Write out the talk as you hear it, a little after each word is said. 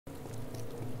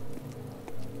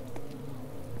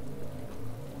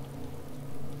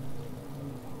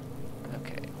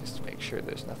sure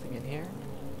there's nothing in here.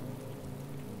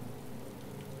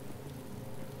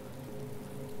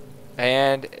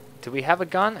 And do we have a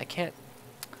gun? I can't...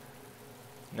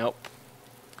 Nope.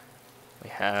 We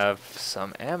have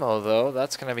some ammo, though.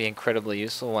 That's going to be incredibly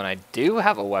useful when I do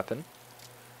have a weapon.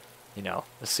 You know,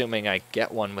 assuming I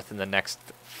get one within the next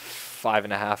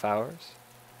 5.5 hours.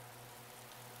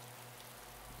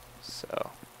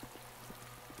 So,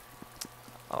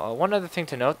 one other thing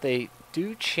to note, they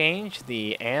do change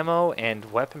the ammo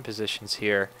and weapon positions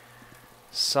here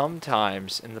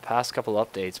sometimes in the past couple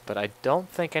updates, but I don't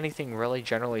think anything really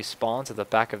generally spawns at the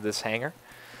back of this hangar.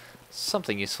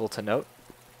 Something useful to note,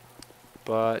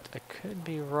 but I could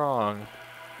be wrong.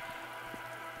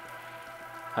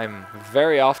 I'm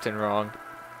very often wrong.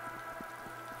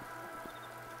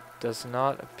 Does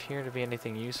not appear to be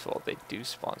anything useful. They do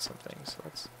spawn something, so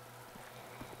let's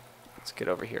get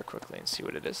over here quickly and see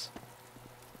what it is.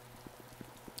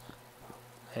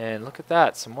 And look at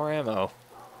that, some more ammo.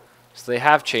 So they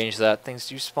have changed that. Things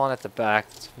do spawn at the back.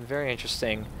 It's very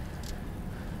interesting.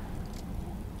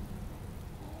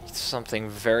 It's something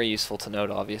very useful to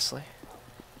note, obviously.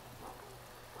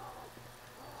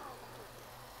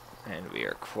 And we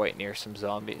are quite near some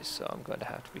zombies, so I'm going to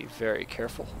have to be very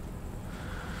careful.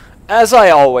 As I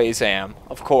always am,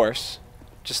 of course.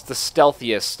 Just the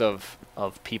stealthiest of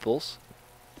peoples.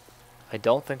 I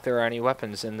don't think there are any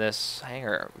weapons in this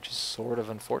hangar, which is sort of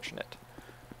unfortunate.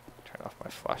 Turn off my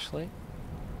flashlight.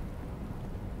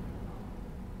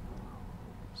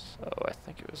 So I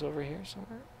think it was over here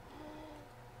somewhere.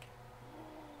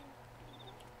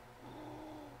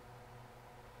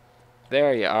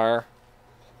 There you are.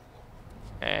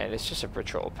 And it's just a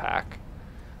patrol pack.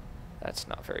 That's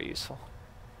not very useful.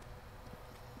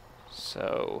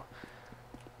 So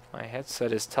my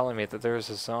headset is telling me that there is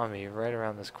a zombie right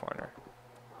around this corner.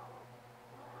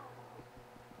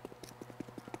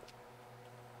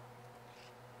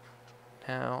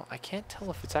 Now, I can't tell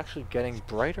if it's actually getting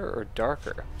brighter or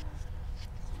darker.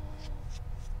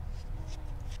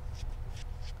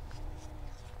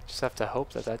 Just have to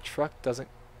hope that that truck doesn't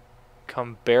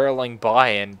come barreling by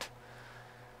and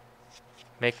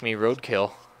make me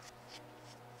roadkill.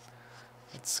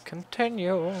 Let's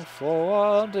continue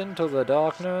forward into the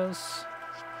darkness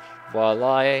while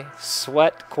I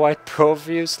sweat quite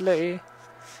profusely. I'm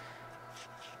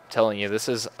telling you, this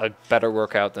is a better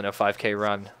workout than a 5K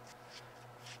run.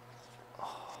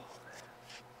 Oh.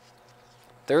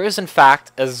 There is, in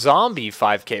fact, a zombie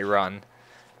 5K run.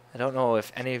 I don't know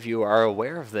if any of you are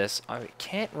aware of this. I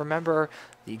can't remember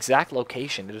the exact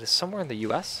location. It is somewhere in the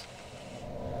US.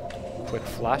 Quick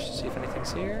flash to see if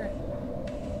anything's here.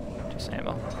 Just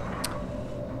ammo.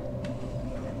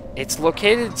 It's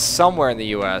located somewhere in the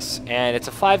US, and it's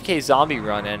a 5K zombie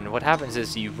run, and what happens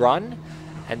is you run,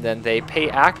 and then they pay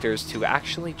actors to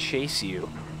actually chase you.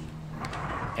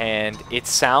 And it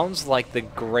sounds like the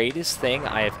greatest thing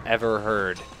I have ever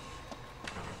heard.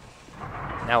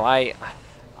 Now,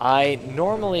 I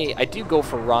normally do go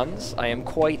for runs. I am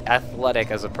quite athletic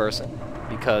as a person,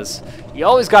 because you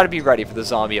always got to be ready for the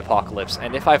zombie apocalypse.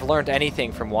 And if I've learned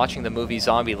anything from watching the movie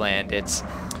Zombieland, it's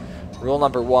rule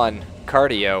number 1,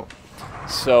 cardio.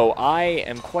 So I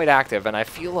am quite active, and I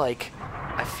feel like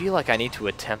I need to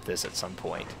attempt this at some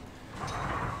point.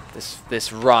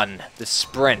 This run, this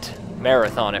sprint,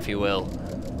 marathon, if you will.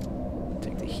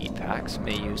 Take the heat packs.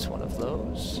 May use one of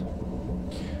those.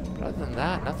 But other than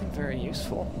that, nothing very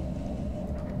useful.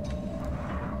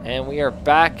 And we are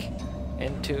back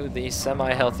into the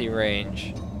semi-healthy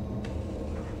range.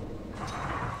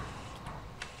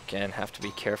 Again, have to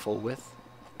be careful with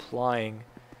applying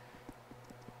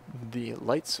the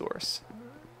light source.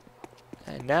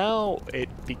 And now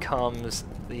it becomes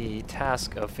the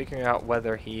task of figuring out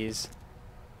whether he's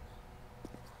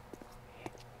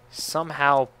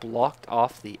somehow blocked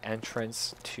off the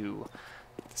entrance to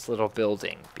this little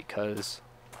building, because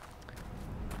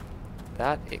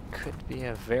that it could be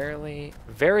a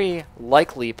very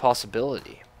likely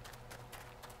possibility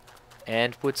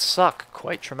and would suck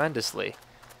quite tremendously.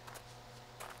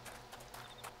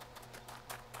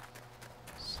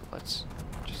 So let's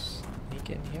just sneak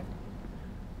in here.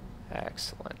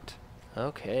 Excellent.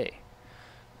 Okay.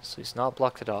 So he's not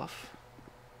blocked it off.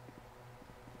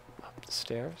 Up the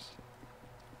stairs.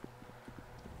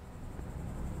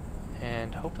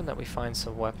 And hoping that we find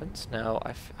some weapons. Now,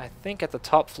 I think at the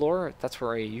top floor, that's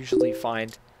where I usually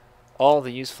find all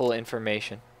the useful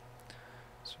information.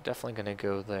 So definitely going to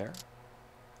go there.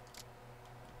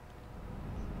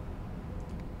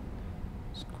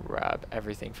 Just grab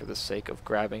everything for the sake of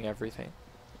grabbing everything.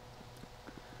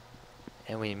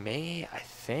 And we may, I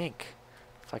think,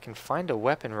 if I can find a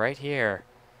weapon right here,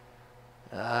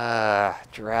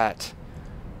 Drat.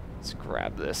 Let's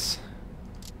grab this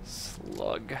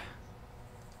slug.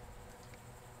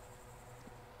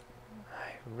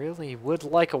 I really would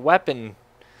like a weapon.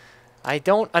 I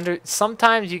don't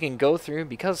sometimes you can go through,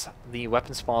 because the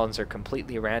weapon spawns are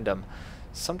completely random,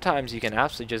 sometimes you can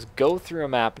absolutely just go through a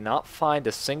map, not find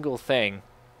a single thing,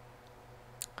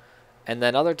 and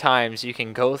then other times you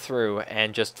can go through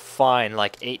and just find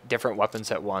like 8 different weapons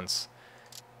at once,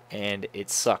 and it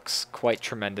sucks quite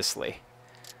tremendously.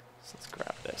 So let's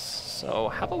grab this. So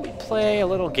how about we play a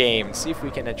little game and see if we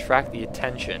can attract the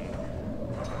attention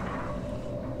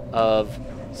of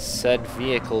said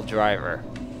vehicle driver.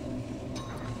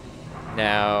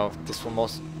 Now, this will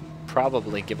most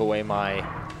probably give away my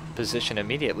position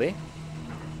immediately,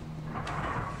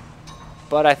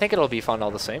 but I think it'll be fun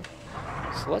all the same.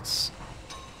 So let's,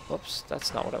 whoops,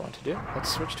 that's not what I want to do.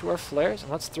 Let's switch to our flares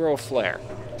and let's throw a flare.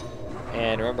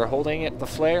 And remember, holding it, the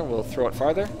flare, will throw it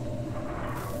farther.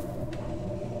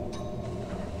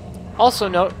 Also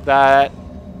note that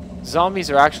zombies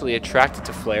are actually attracted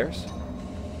to flares.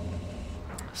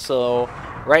 So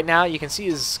right now you can see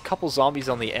there's a couple zombies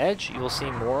on the edge. You will see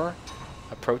more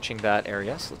approaching that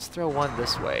area. So let's throw one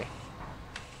this way.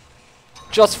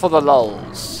 Just for the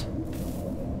lulz.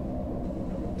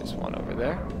 There's one over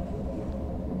there.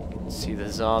 You can see the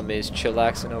zombies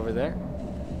chillaxing over there.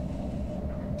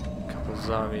 A couple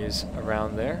zombies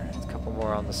around there. A couple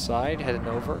more on the side heading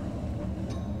over.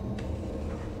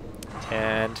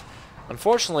 And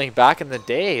unfortunately, back in the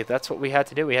day, that's what we had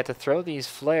to do. We had to throw these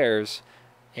flares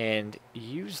and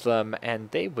use them, and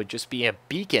they would just be a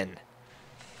beacon.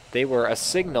 They were a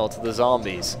signal to the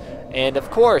zombies. And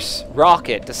of course,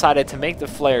 Rocket decided to make the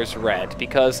flares red,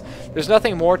 because there's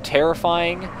nothing more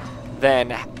terrifying than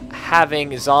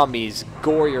having zombies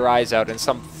gore your eyes out in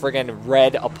some friggin'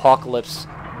 red apocalypse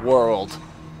world.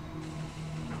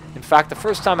 In fact, the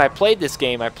first time I played this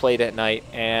game, I played at night,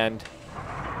 and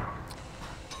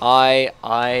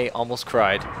I almost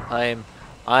cried.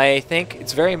 I think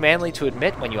it's very manly to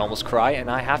admit when you almost cry, and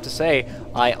I have to say,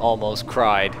 I almost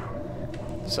cried.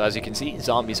 So as you can see,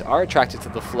 zombies are attracted to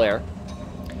the flare.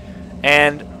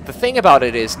 And the thing about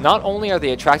it is, not only are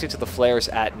they attracted to the flares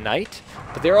at night,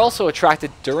 but they're also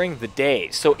attracted during the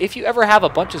day. So if you ever have a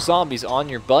bunch of zombies on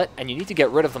your butt and you need to get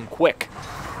rid of them quick,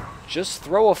 just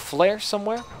throw a flare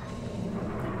somewhere.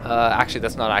 Actually,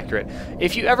 that's not accurate.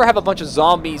 If you ever have a bunch of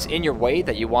zombies in your way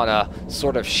that you want to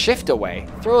sort of shift away,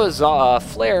 throw a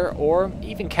flare or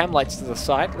even chem lights to the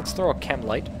side. Let's throw a chem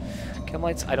light. Chem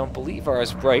lights, I don't believe, are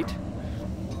as bright.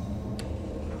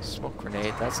 Smoke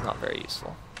grenade, that's not very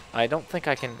useful. I don't think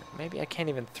I can, maybe I can't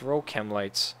even throw chem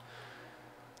lights.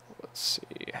 Let's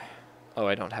see. Oh,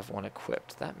 I don't have one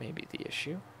equipped. That may be the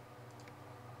issue.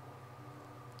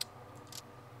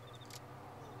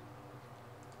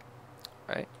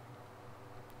 Alright.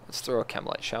 Let's throw a chem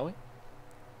light, shall we?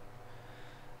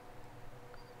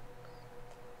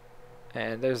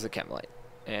 And there's the chem light.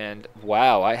 And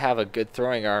wow, I have a good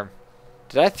throwing arm.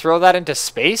 Did I throw that into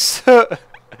space?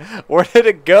 Where did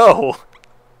it go?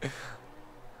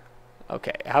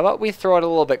 Okay, how about we throw it a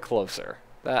little bit closer?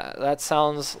 That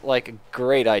sounds like a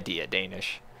great idea,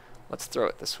 Danish. Let's throw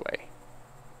it this way.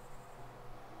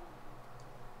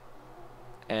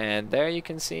 And there you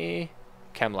can see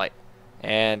chem light.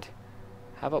 And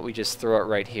how about we just throw it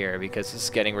right here, because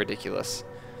it's getting ridiculous.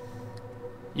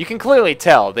 You can clearly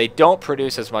tell they don't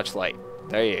produce as much light.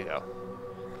 There you go.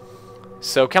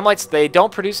 So chem lights, they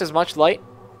don't produce as much light.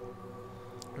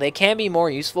 They can be more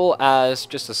useful as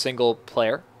just a single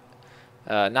player.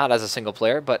 Not as a single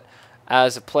player, but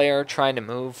as a player trying to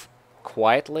move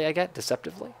quietly, I guess,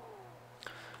 deceptively.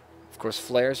 Of course,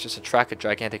 flares just attract a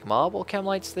gigantic mob, while chem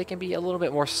lights, they can be a little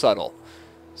bit more subtle.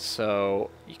 So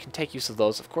you can take use of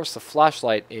those. Of course, the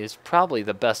flashlight is probably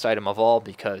the best item of all,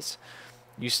 because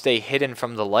you stay hidden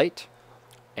from the light,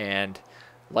 and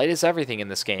light is everything in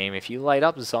this game. If you light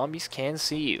up, zombies can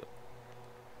see you.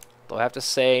 Though I have to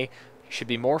say, you should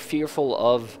be more fearful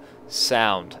of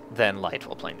sound than light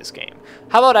while playing this game.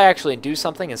 How about I actually do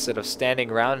something instead of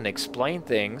standing around and explain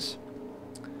things?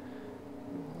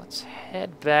 Let's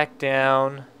head back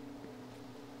down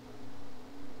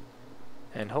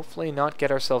and hopefully not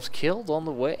get ourselves killed on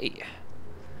the way.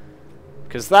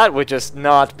 Because that would just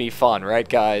not be fun, right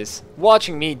guys?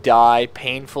 Watching me die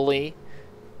painfully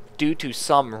due to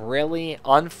some really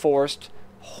unforced,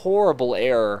 horrible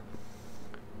error,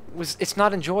 it's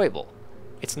not enjoyable.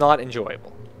 It's not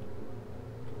enjoyable.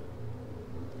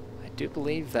 I do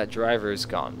believe that driver is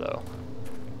gone, though.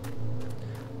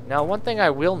 Now, one thing I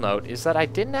will note is that I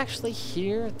didn't actually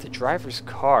hear the driver's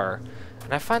car,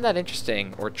 and I find that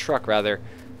interesting, or truck rather.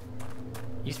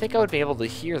 You think I would be able to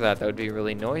hear that? That would be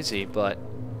really noisy, but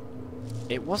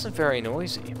it wasn't very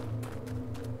noisy.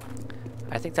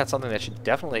 I think that's something that should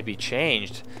definitely be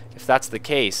changed if that's the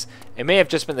case. It may have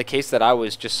just been the case that I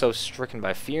was just so stricken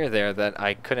by fear there that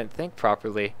I couldn't think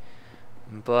properly,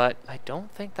 but I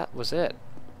don't think that was it.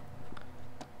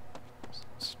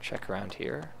 Let's check around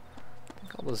here. I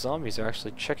think all the zombies are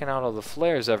actually checking out all the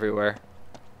flares everywhere.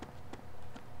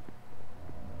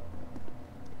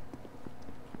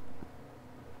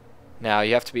 Now,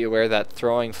 you have to be aware that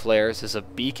throwing flares is a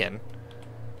beacon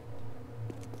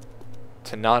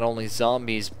to not only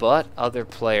zombies, but other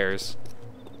players.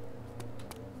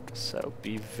 So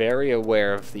be very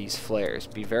aware of these flares.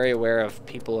 Be very aware of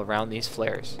people around these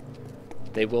flares.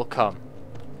 They will come.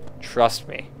 Trust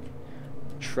me.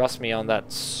 Trust me on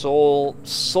that soul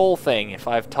thing. If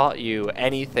I've taught you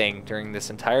anything during this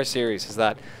entire series, is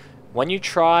that when you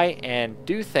try and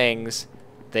do things,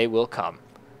 they will come.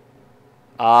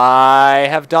 I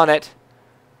have done it.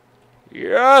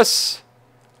 Yes!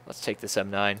 Let's take this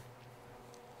M9.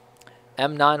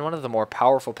 M9, one of the more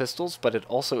powerful pistols, but it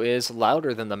also is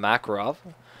louder than the Makarov.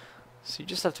 So you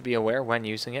just have to be aware when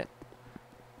using it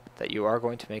that you are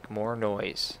going to make more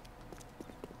noise.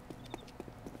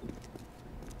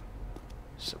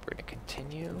 So we're going to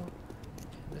continue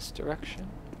in this direction.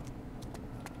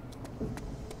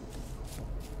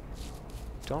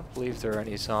 Don't believe there are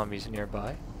any zombies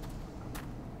nearby.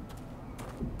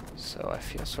 So I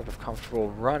feel sort of comfortable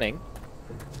running.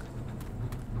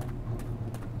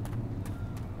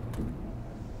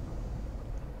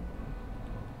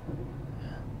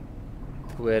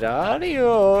 Where are you?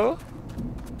 Okay,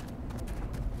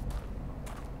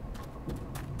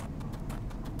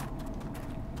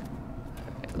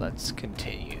 let's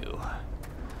continue.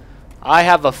 I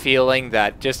have a feeling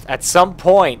that just at some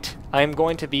point I'm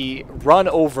going to be run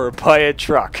over by a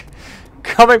truck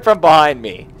coming from behind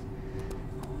me.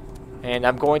 And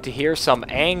I'm going to hear some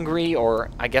angry,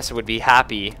 or I guess it would be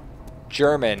happy,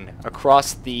 German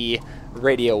across the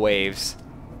radio waves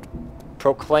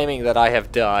proclaiming that I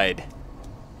have died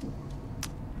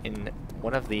in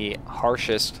one of the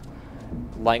harshest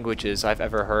languages I've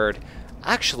ever heard.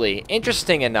 Actually,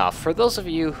 interesting enough, for those of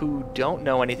you who don't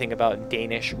know anything about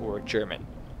Danish or German,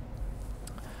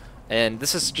 and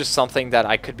this is just something that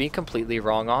I could be completely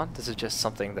wrong on, this is just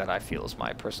something that I feel is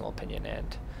my personal opinion,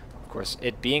 and of course,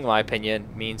 it being my opinion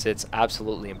means it's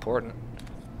absolutely important.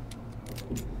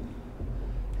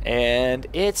 And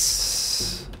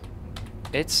it's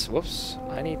whoops,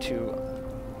 I need to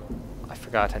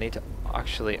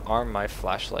actually arm my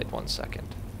flashlight 1 second.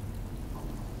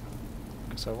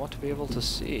 Because I want to be able to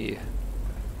see.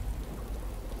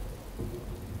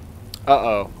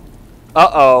 Uh-oh.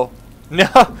 Uh-oh. No!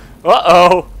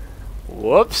 Uh-oh!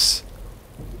 Whoops.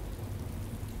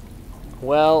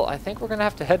 Well, I think we're gonna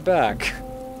have to head back.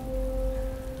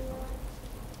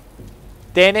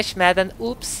 Danish made an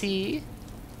oopsie.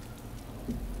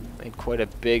 Made quite a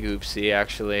big oopsie,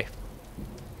 actually.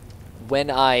 When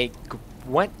I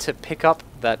went to pick up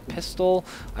that pistol,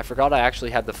 I forgot I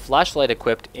actually had the flashlight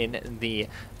equipped in the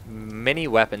mini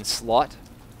weapon slot.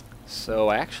 So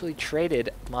I actually traded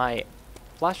my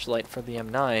flashlight for the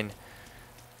M9,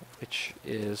 which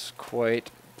is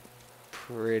quite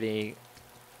pretty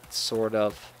sort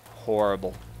of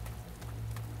horrible.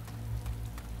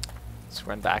 Let's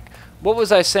run back. What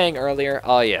was I saying earlier?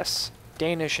 Oh yes,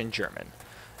 Danish and German.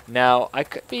 Now, I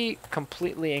could be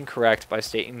completely incorrect by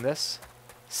stating this.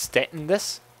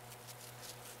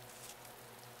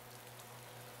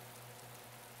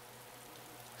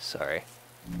 Sorry.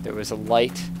 There was a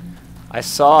light. I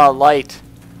saw a light.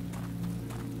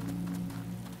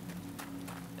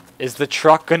 Is the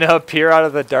truck gonna appear out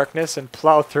of the darkness and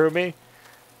plow through me?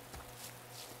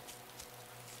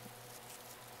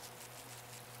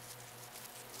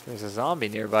 There's a zombie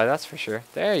nearby, that's for sure.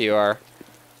 There you are.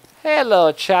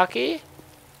 Hello, Chucky.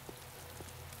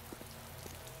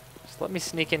 Just let me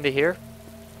sneak into here,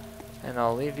 and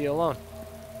I'll leave you alone.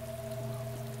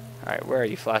 Alright, where are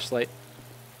you, flashlight?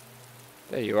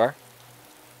 There you are.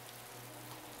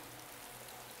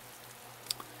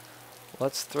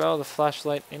 Let's throw the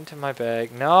flashlight into my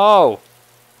bag. No!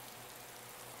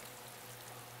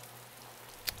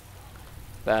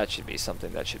 That should be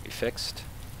something that should be fixed.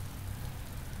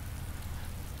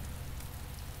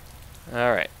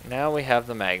 Alright, now we have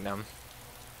the Magnum.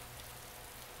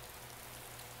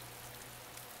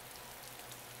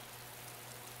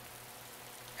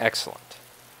 Excellent.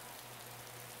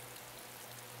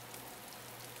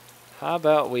 How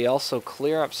about we also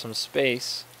clear up some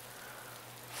space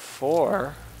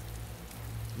for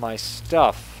my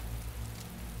stuff?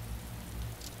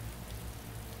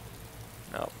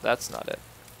 No, that's not it.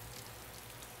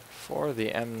 For the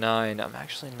M9, I'm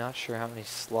actually not sure how many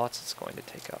slots it's going to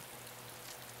take up.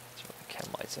 Throw the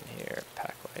chem lights in here,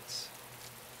 pack lights.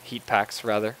 Heat packs,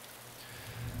 rather.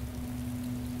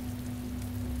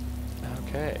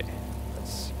 Okay.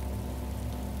 Let's...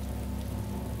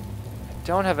 I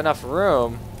don't have enough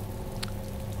room.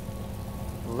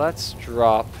 Let's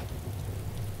drop...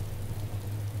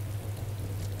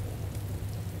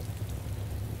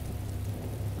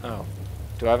 Oh.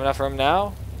 Do I have enough room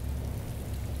now?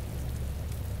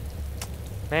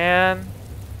 Man.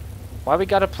 Why we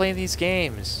gotta play these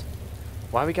games?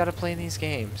 Why we gotta play these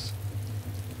games?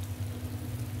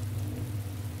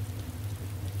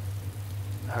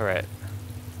 Alright.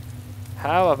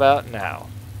 How about now?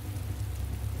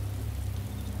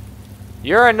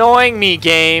 You're annoying me,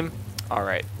 game!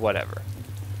 Alright, whatever.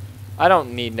 I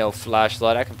don't need no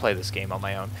flashlight. I can play this game on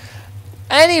my own.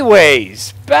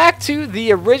 Anyways, back to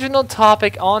the original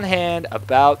topic on hand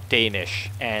about Danish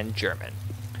and German.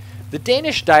 The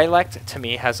Danish dialect, to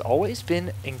me, has always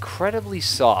been incredibly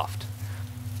soft.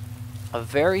 A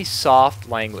very soft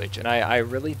language, and I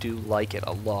really do like it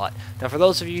a lot. Now, for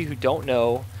those of you who don't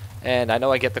know, and I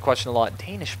know I get the question a lot,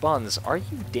 Danish buns, are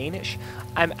you Danish?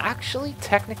 I'm actually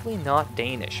technically not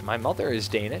Danish. My mother is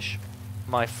Danish.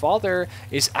 My father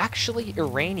is actually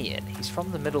Iranian. He's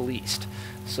from the Middle East.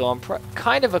 So I'm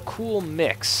kind of a cool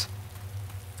mix.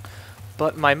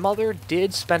 But my mother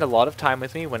did spend a lot of time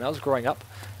with me when I was growing up.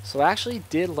 So I actually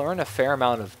did learn a fair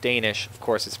amount of Danish. Of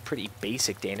course, it's pretty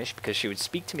basic Danish because she would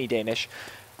speak to me Danish.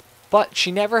 But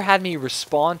she never had me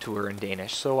respond to her in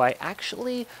Danish. So I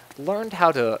actually learned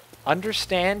how to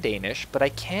understand Danish, but I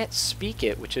can't speak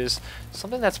it, which is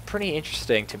something that's pretty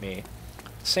interesting to me.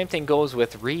 The same thing goes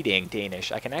with reading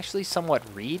Danish. I can actually somewhat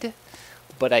read,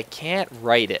 but I can't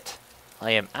write it.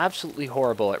 I am absolutely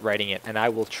horrible at writing it, and I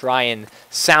will try and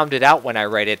sound it out when I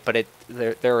write it, but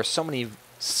there are so many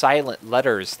silent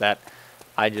letters that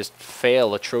I just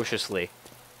fail atrociously.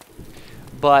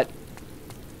 But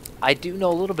I do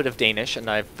know a little bit of Danish, and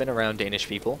I've been around Danish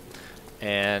people,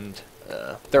 and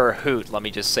they're a hoot, let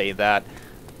me just say that.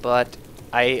 But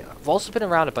I've also been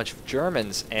around a bunch of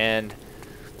Germans, and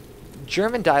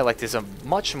German dialect is a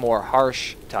much more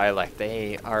harsh dialect.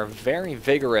 They are very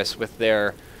vigorous with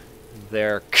their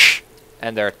k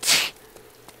and their t.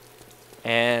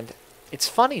 And it's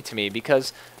funny to me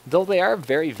because though they are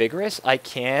very vigorous, I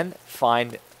can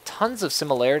find tons of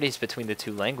similarities between the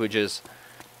two languages.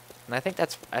 And I think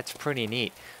that's pretty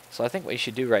neat. So I think what you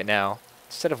should do right now,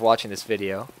 instead of watching this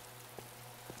video,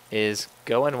 is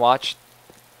go and watch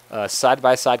a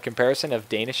side-by-side comparison of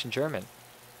Danish and German.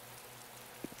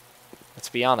 Let's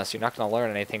be honest, you're not going to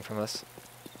learn anything from this.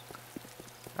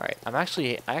 Alright, I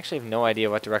actually have no idea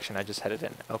what direction I just headed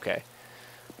in. Okay.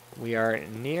 We are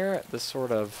near the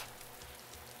sort of,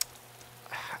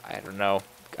 I don't know,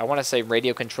 I want to say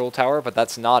radio control tower, but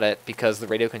that's not it because the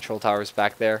radio control tower is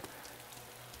back there.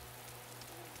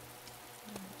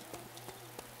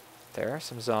 There are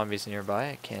some zombies nearby.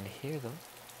 I can't hear them.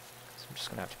 So I'm just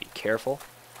going to have to be careful.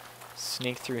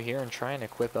 Sneak through here and try and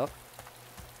equip up.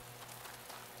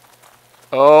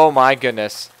 Oh my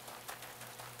goodness.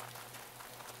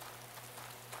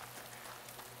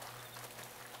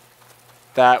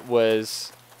 That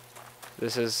was...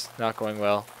 This is not going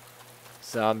well.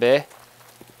 Zombie.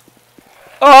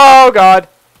 Oh god!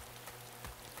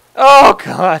 Oh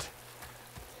god!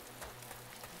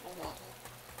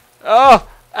 Oh!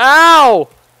 Ow!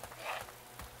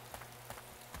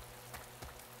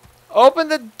 Open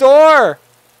the door!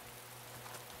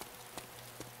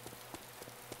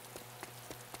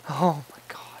 Oh my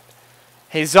god.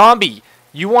 Hey zombie,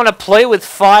 you want to play with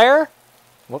fire?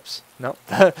 Whoops. No.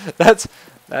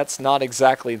 that's not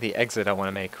exactly the exit I want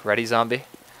to make. Ready, zombie?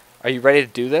 Are you ready to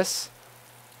do this?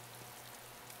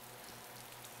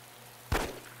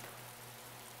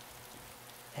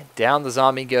 And down the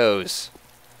zombie goes.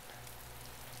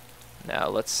 Now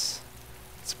let's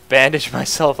bandage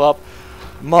myself up.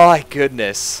 My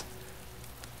goodness.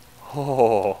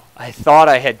 Oh, I thought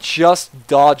I had just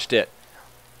dodged it.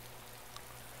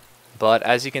 But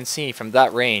as you can see from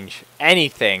that range,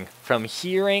 anything from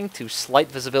hearing to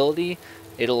slight visibility,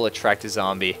 it'll attract a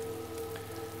zombie.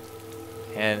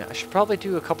 And I should probably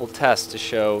do a couple tests to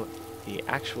show the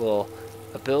actual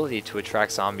ability to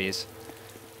attract zombies.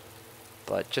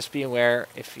 But just be aware,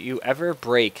 if you ever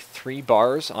break 3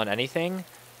 bars on anything,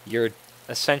 you're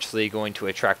essentially going to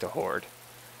attract a horde.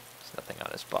 There's nothing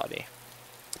on his body.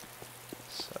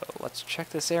 So let's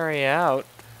check this area out.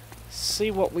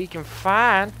 See what we can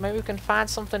find. Maybe we can find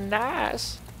something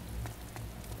nice.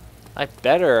 I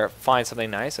better find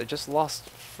something nice. I just lost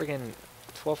friggin'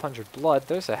 1,200 blood.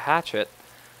 There's a hatchet.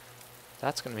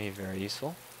 That's going to be very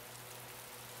useful.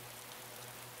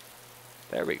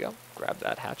 There we go. Grab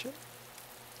that hatchet.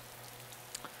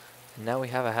 And now we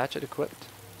have a hatchet equipped.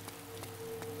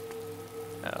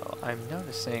 Now, I'm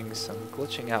noticing some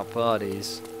glitching out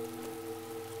bodies.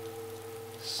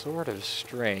 Sort of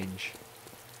strange.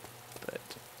 But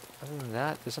other than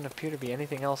that, there doesn't appear to be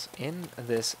anything else in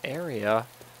this area.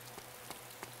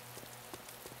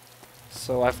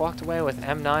 So I've walked away with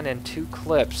M9 and 2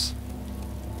 clips.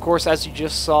 Of course, as you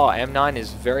just saw, M9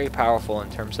 is very powerful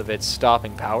in terms of its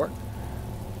stopping power.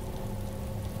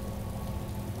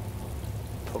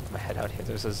 Poke my head out here.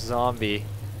 There's a zombie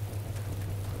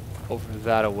over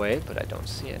that away, but I don't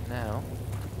see it now.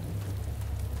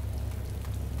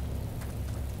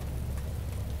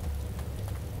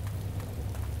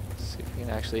 Let's see if we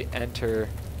can actually enter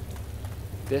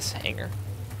this hangar.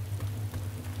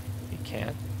 You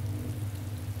can.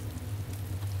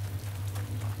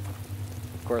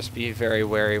 Of course, be very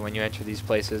wary when you enter these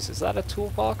places. Is that a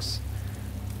toolbox?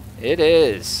 It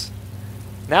is.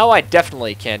 Now I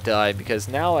definitely can't die, because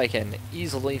now I can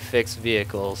easily fix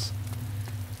vehicles.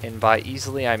 And by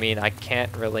easily, I mean I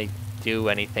can't really do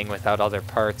anything without other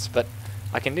parts, but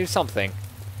I can do something.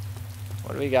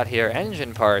 What do we got here?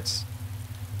 Engine parts.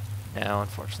 Now,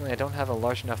 unfortunately, I don't have a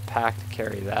large enough pack to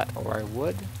carry that, or I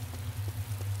would.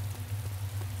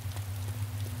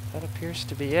 That appears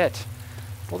to be it.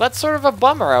 Well, that's sort of a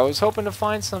bummer. I was hoping to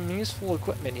find some useful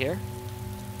equipment here.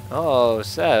 Oh,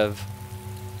 Sev.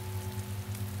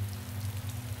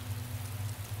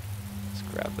 Let's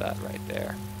grab that right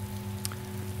there.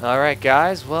 Alright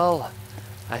guys, well,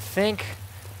 I think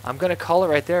I'm going to call it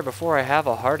right there before I have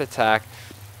a heart attack.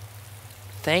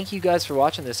 Thank you guys for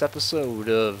watching this episode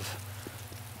of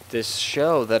this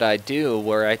show that I do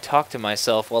where I talk to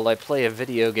myself while I play a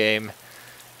video game,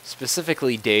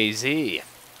 specifically DayZ.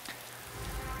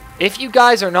 If you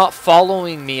guys are not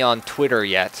following me on Twitter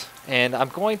yet, and I'm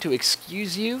going to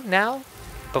excuse you now,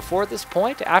 before this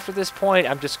point, after this point,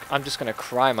 I'm just going to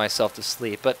cry myself to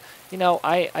sleep. But you know,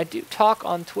 I do talk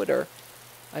on Twitter.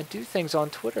 I do things on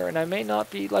Twitter, and I may not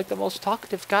be like the most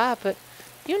talkative guy, but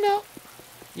you know,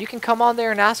 you can come on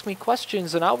there and ask me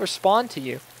questions, and I'll respond to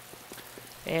you.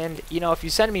 And you know, if you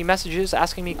send me messages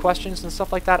asking me questions and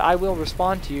stuff like that, I will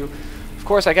respond to you. Of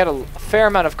course, I get a fair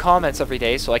amount of comments every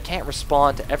day, so I can't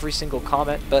respond to every single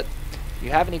comment. But if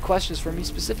you have any questions for me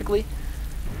specifically,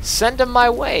 send them my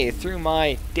way through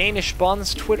my Danish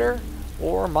Buns Twitter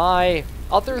or my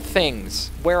other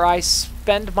things where I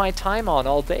spend my time on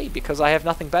all day because I have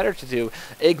nothing better to do,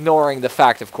 ignoring the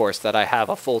fact, of course, that I have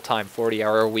a full-time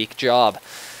 40-hour-a-week job.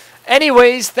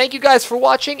 Anyways, thank you guys for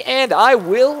watching, and I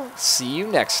will see you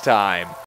next time.